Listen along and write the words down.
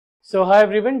So hi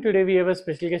everyone, today we have a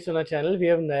special guest on our channel. We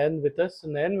have Nayan with us. So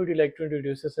Nayan, would you like to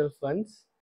introduce yourself once?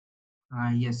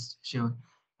 Yes, sure.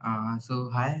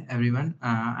 Hi everyone.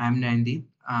 I'm Nayandeep.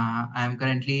 I am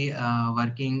currently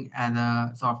working as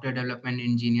a software development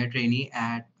engineer trainee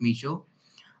at Meesho.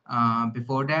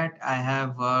 Before that, I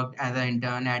have worked as an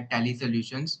intern at Tally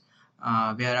Solutions,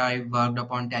 where I worked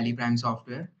upon Tally Prime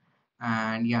software.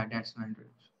 And yeah, that's my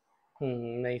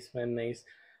introduction. Nice man, nice.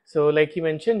 So like he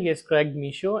mentioned, he has cracked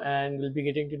Meesho and we'll be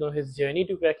getting to know his journey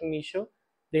to cracking Meesho,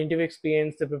 the interview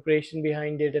experience, the preparation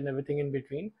behind it and everything in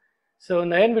between. So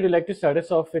Nayan, would you like to start us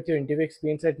off with your interview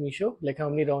experience at Meesho? Like how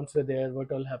many rounds were there?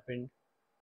 What all happened?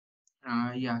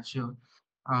 Yeah, sure.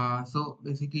 Meesho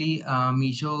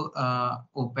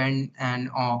opened an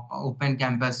open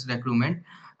campus recruitment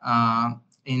uh,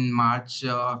 in March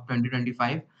of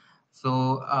 2025.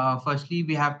 Firstly,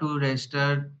 we have to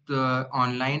register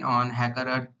online on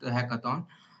Hackathon.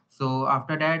 So,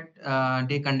 after that,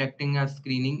 they conducting a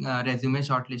screening, resume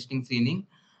shortlisting screening.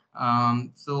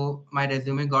 My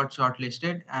resume got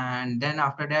shortlisted, and then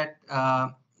after that,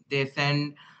 they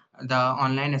send the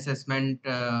online assessment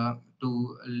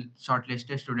to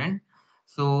shortlisted student.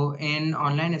 So in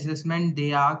online assessment,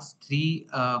 they asked three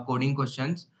coding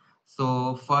questions.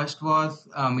 So first was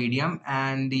medium,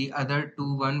 and the other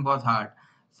one was hard.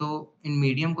 So in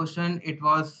medium question, it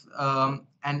was an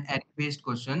array-based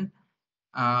question,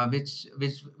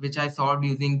 which I solved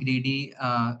using greedy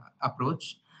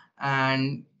approach.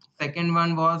 And second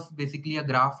one was basically a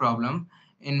graph problem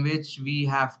in which we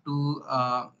have to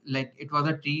like it was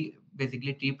a tree,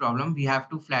 basically tree problem. We have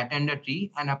to flatten the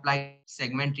tree and apply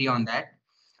segment tree on that.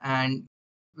 And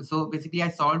so basically I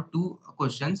solved two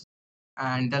questions,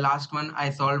 and the last one I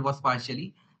solved was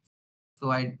partially.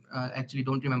 So I actually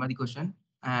don't remember the question.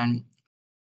 And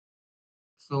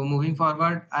so moving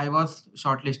forward, I was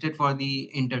shortlisted for the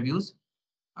interviews.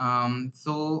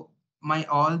 So my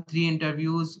all three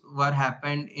interviews were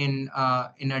happened in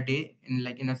a day,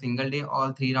 in a single day.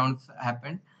 All three rounds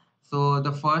happened. So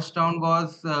the first round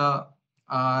was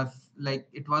like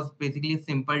it was basically a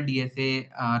simple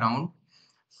DSA round.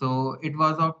 So it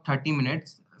was of 30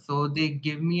 minutes. So they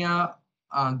give me a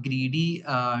greedy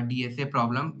DSA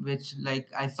problem, which like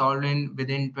I solved in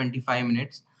within 25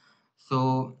 minutes.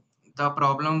 So the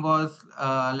problem was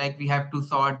like we have to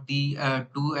sort the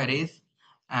two arrays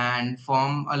and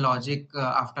form a logic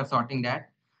after sorting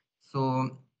that.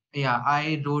 So yeah,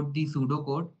 I wrote the pseudo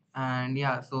code, and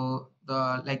yeah, so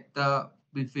the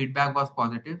feedback was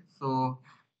positive. So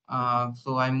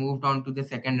I moved on to the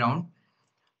second round.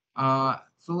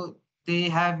 So they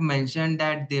have mentioned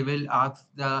that they will ask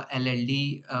the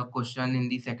LLD question in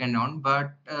the second round,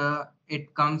 but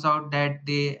it comes out that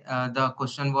the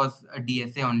question was a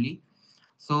DSA only.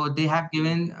 So they have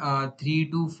given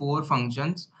 3 to 4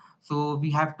 functions. So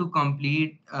we have to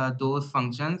complete those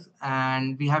functions,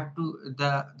 and we have to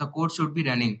the code should be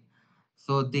running.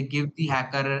 So they give the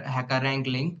hacker rank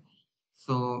link.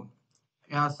 So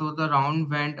yeah, so the round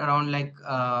went around like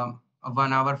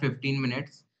 1 hour 15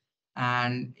 minutes,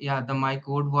 and yeah, the my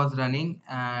code was running,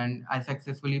 and I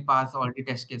successfully passed all the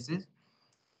test cases.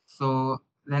 So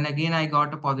then again, I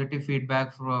got a positive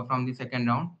feedback from the second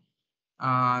round.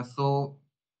 So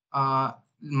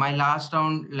my last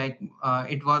round,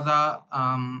 it was a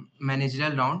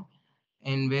managerial round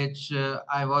in which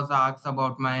I was asked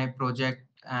about my project,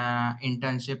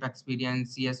 internship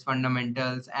experience, CS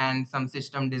fundamentals, and some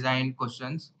system design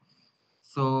questions.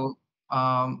 So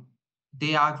um,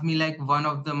 they asked me like one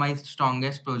of the my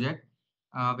strongest project,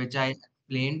 which I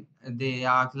explained. They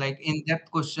asked like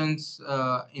in-depth questions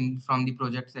in from the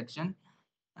project section,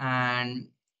 and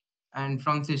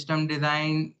from system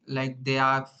design, like they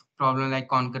ask problem like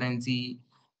concurrency,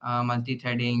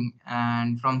 multi-threading,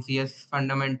 and from CS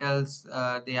fundamentals,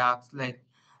 they ask like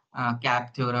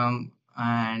cap theorem,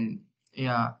 and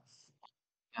yeah,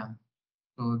 yeah.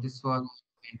 So this was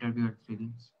interview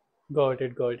experience. Got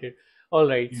it, got it. All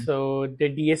right. Yeah. So the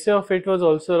DSA of it was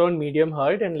also around medium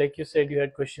hard, and like you said, you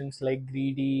had questions like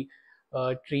greedy,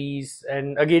 trees,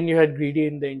 and again you had greedy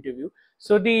in the interview.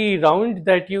 So the round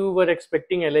that you were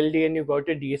expecting LLD and you got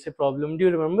a DSA problem, do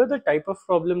you remember the type of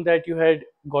problem that you had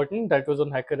gotten that was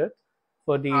on HackerRack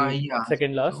for the Yeah.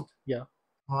 second So, last? Yeah.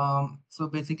 so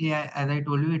basically, as I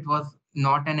told you, it was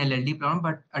not an LLD problem,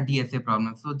 but a DSA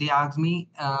problem. So they asked me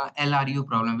LRU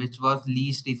problem, which was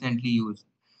least recently used.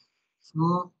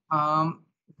 So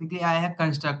basically,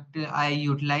 I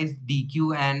utilized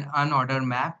DQ and unordered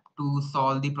map to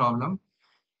solve the problem,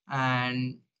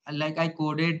 and like I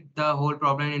coded the whole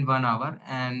problem in 1 hour,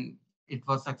 and it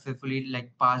was successfully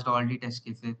like passed all the test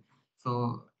cases.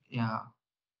 So yeah.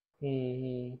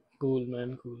 Hmm. Cool,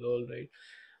 man. Cool. All right.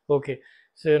 Okay.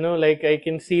 So, like I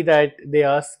can see that they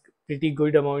ask pretty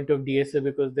good amount of DSA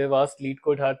because they've asked lead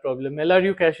code hard problem.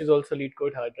 LRU cache is also lead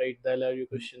code hard, right? The LRU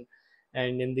question.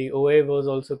 And in the OA was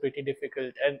also pretty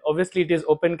difficult. And obviously it is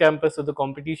open campus, so the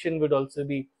competition would also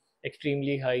be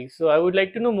extremely high. So I would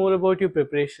like to know more about your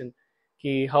preparation.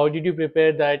 Ki, how did you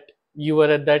prepare that you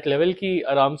were at that level ki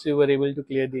aram se you were able to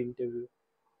clear the interview?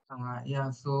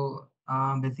 Yeah, so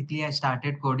basically, I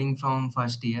started coding from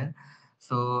first year.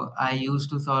 So I used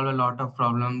to solve a lot of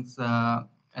problems,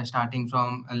 starting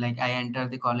from like I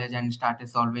entered the college and started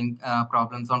solving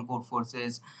problems on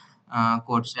Codeforces,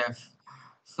 Codechef.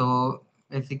 So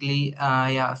basically,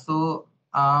 yeah, so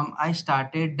I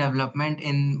started development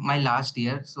in my last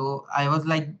year. So I was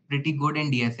like pretty good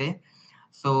in DSA.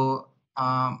 So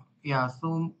yeah,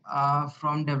 so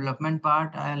from development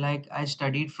part, I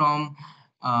studied from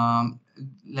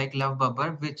like Love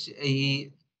Bubber, which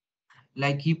he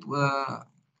like he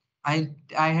I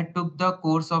had took the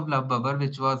course of Love Bubber,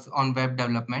 which was on web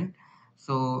development.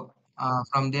 So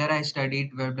from there I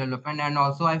studied web development, and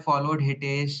also I followed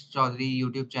Hitesh Chaudhary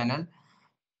YouTube channel.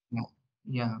 Yeah.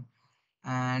 Yeah.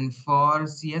 And for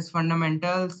CS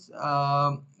fundamentals,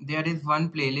 there is one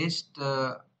playlist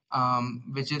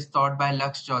which is taught by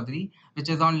Lux Chaudhary, which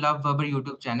is on Love Bubber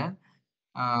YouTube channel.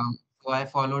 So I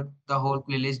followed the whole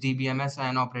playlist, DBMS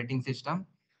and operating system.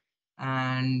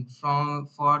 And from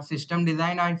for system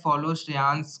design, I follow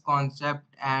Shreyan's concept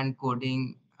and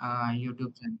coding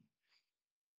YouTube channel.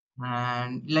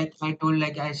 And like I told,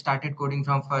 like I started coding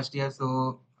from first year.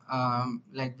 So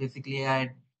like basically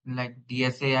I like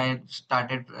DSA I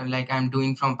started like I'm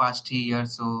doing from past 3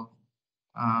 years. So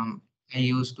um, I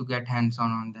used to get hands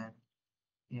on that.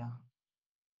 Yeah.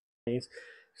 Nice.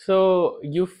 So do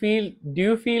you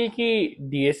feel कि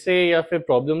DSA या फिर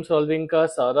problem solving का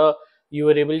सारा you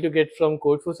were able to get from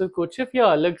Codeforces Codechef या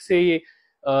अलग से ये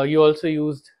you also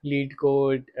used lead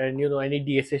code and any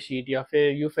DSA sheet या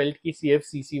फिर you felt कि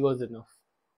CFCC was enough?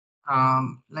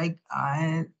 Like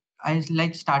I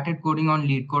like started coding on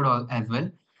Leetcode as well.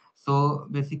 So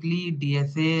basically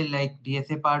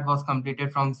DSA part was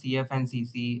completed from CF and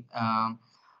CC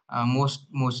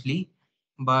mostly,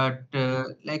 but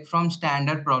like from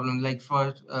standard problems like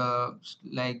for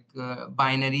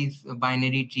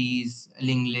binary trees,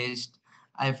 linked list,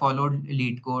 I followed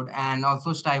Leetcode and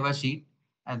also Stiver sheet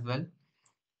as well.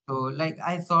 So like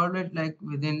I solved it like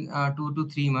within 2 to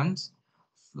 3 months.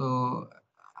 So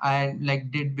I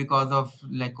like did because of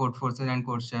like Codeforces and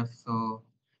Codechef. So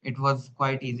it was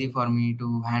quite easy for me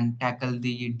to hand tackle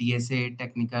the DSA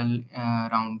technical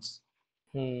rounds.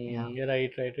 Yeah.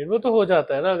 Right right right वो तो हो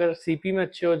जाता है ना अगर CP में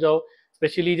अच्छे हो जाओ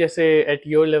स्पेशली जैसे at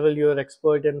your level your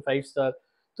expert in 5 star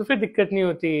तो फिर दिक्कत नहीं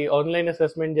होती ऑनलाइन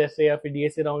असेसमेंट जैसे या फिर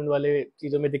डीएसए राउंड वाले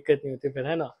चीज़ों में दिक्कत नहीं होती फिर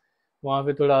है ना वहाँ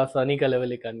पे थोड़ा आसानी का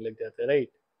लेवल एक आने लग जाता है right.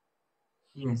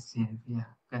 Yes. Yes. Yeah.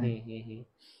 Correct. Mm-hmm.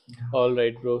 Yeah. All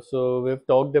right, bro. So we've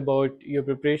talked about your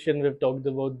preparation. We've talked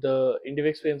about the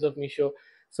interview experience of Meesho.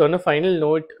 So on a final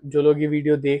note, जो लोग ये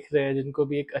वीडियो देख रहे हैं जिनको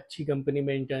भी एक अच्छी कंपनी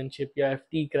में इंटर्नशिप या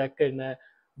एफटी क्रैक करना है,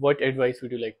 what advice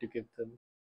would you like to give them?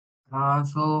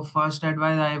 So first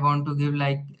advice I want to give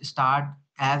like start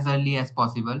as early as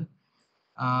possible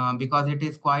because it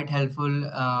is quite helpful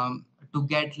to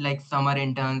get like summer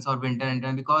interns or winter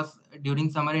interns because during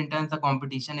summer interns the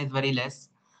competition is very less.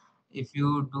 If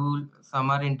you do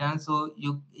summer interns, so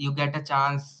you get a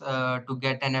chance to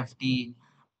get an FT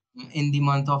in the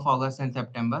month of August and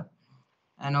September.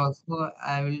 And also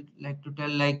I will like to tell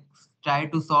like try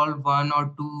to solve one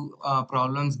or two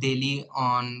problems daily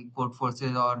on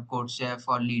Codeforces or Codechef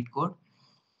or Leetcode,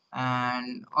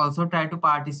 and also try to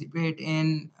participate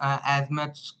in as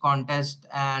much contest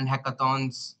and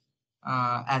hackathons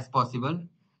as possible.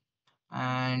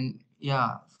 And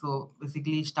yeah, so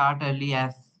basically start early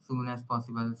as soon as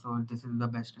possible. So this is the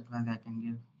best advice I can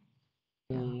give.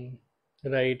 Yeah. Hmm.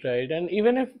 Right, right. And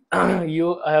even if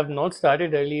you have not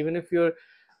started early, even if you're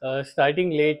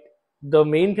starting late, the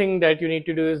main thing that you need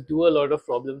to do is do a lot of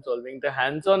problem solving. The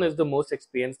hands-on is the most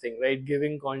experienced thing, right?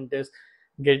 Giving contests,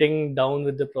 getting down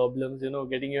with the problems,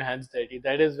 getting your hands dirty.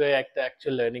 That is where the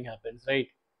actual learning happens, right?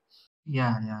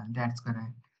 Yeah, yeah, that's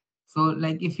correct. So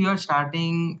like if you are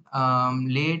starting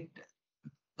late,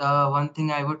 the one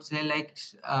thing I would say like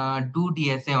do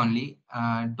DSA only.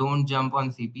 Don't jump on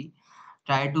CP.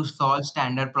 Try to solve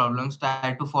standard problems.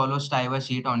 Try to follow Stiver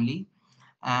sheet only,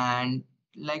 and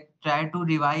like try to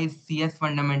revise CS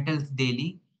fundamentals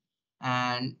daily,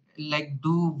 and like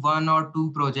do one or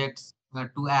two projects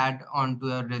to add onto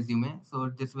your resume. So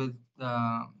this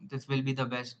will be the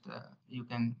best you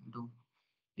can do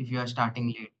if you are starting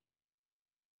late.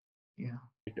 Yeah.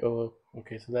 Oh,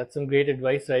 okay. So that's some great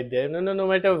advice right there. No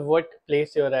matter what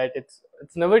place you're at, it's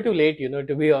never too late,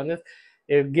 to be honest.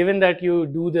 Given that you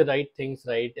do the right things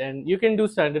right, and you can do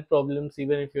standard problems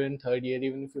even if you're in third year,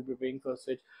 even if you're preparing for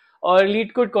switch. Or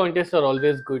lead code contests are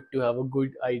always good to have a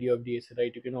good idea of DSA,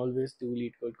 right? You can always do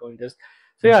lead code contests.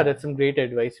 So yeah, that's some great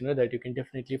advice, that you can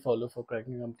definitely follow for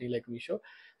cracking a company like Meesho.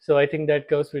 So I think that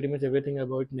covers pretty much everything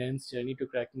about Nayan's journey to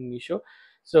cracking Meesho.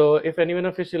 So if anyone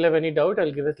of you still have any doubt,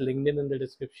 I'll give his LinkedIn in the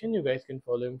description. You guys can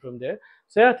follow him from there.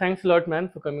 So yeah, thanks a lot, man,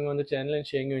 for coming on the channel and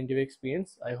sharing your interview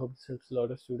experience. I hope this helps a lot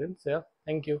of students. Yeah,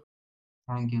 thank you.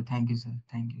 Thank you, sir.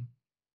 Thank you.